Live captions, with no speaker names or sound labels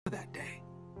that day.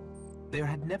 There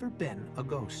had never been a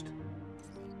ghost.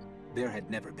 There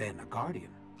had never been a guardian.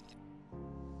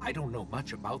 I don't know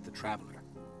much about the Traveler,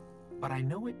 but I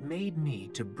know it made me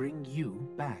to bring you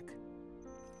back.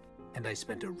 And I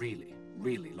spent a really,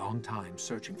 really long time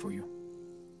searching for you.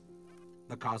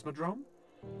 The Cosmodrome?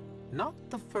 Not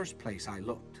the first place I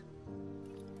looked.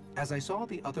 As I saw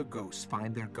the other ghosts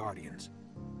find their guardians,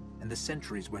 and the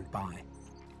centuries went by,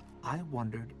 I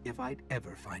wondered if I'd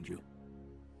ever find you.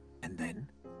 And then,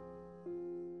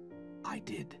 I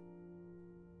did.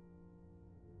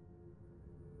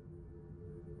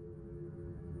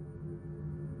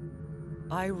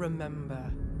 I remember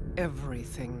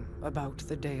everything about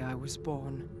the day I was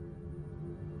born.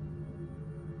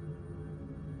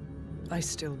 I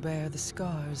still bear the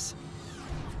scars.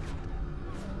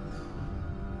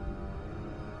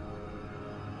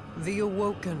 The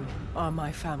Awoken are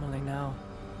my family now.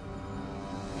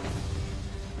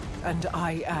 And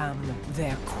I am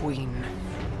their queen.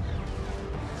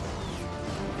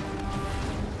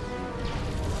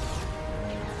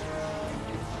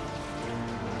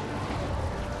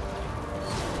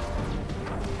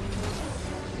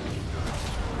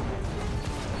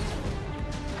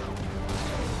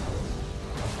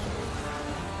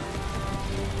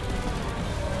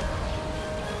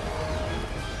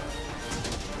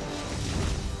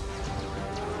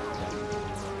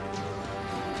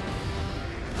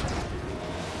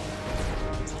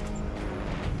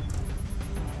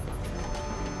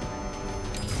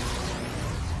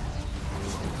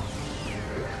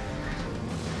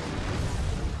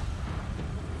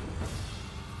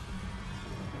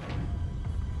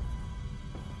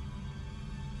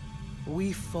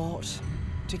 We fought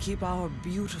to keep our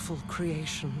beautiful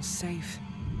creation safe.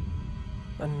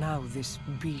 And now this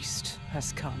beast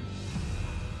has come,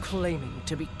 claiming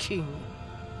to be king.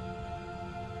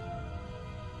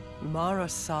 Mara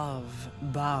Sov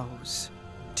bows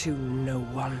to no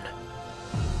one.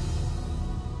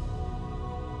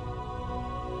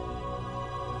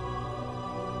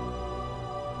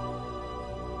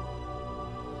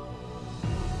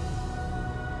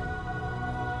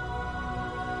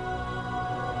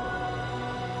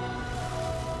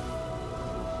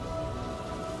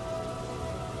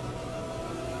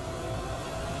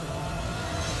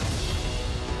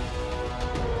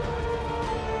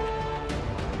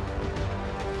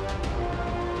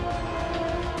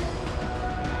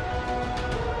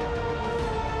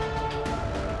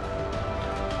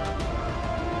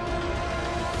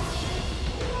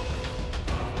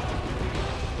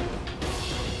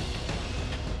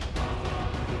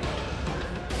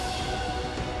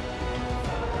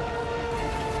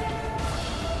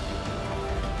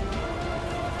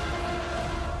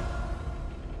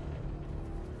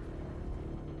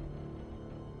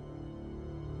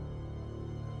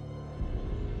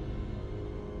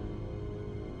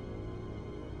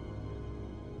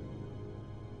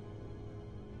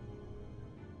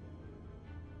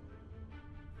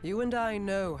 You and I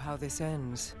know how this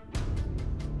ends.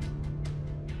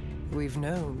 We've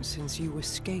known since you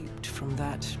escaped from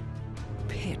that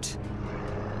pit.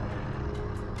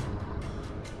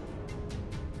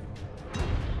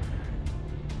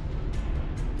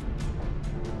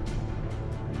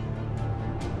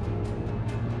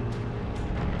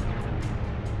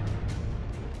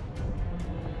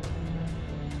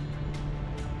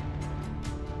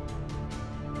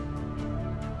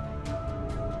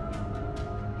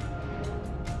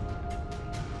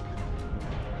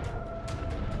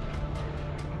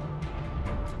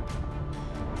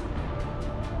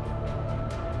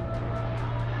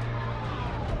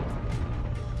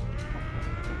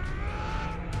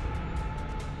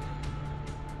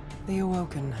 The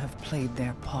Awoken have played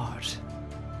their part.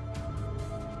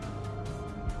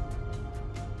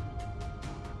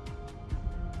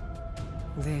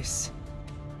 This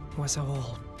was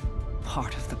all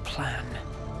part of the plan.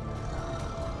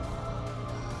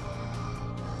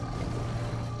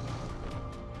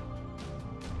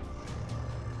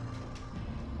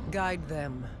 Guide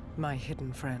them, my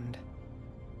hidden friend.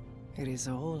 It is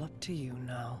all up to you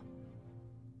now.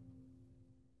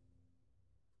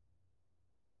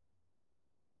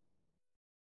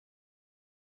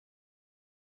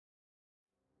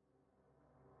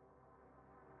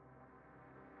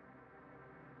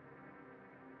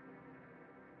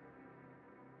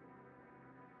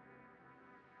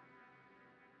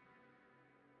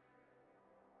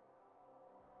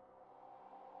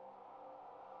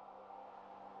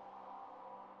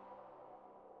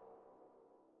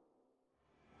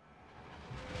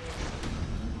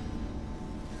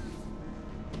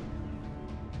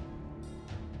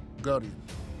 Guardian,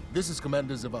 this is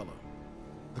Commander Zavala.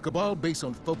 The The Cabal base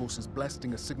on Phobos is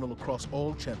blasting a signal across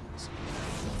all channels.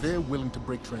 If they're willing to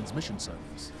break transmission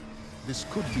silence, this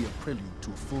could be a prelude to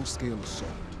a full-scale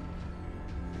assault.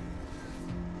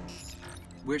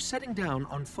 We're setting down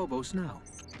on Phobos now.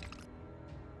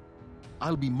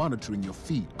 I'll be monitoring your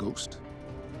feed, Ghost.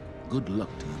 Good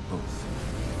luck to you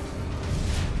both.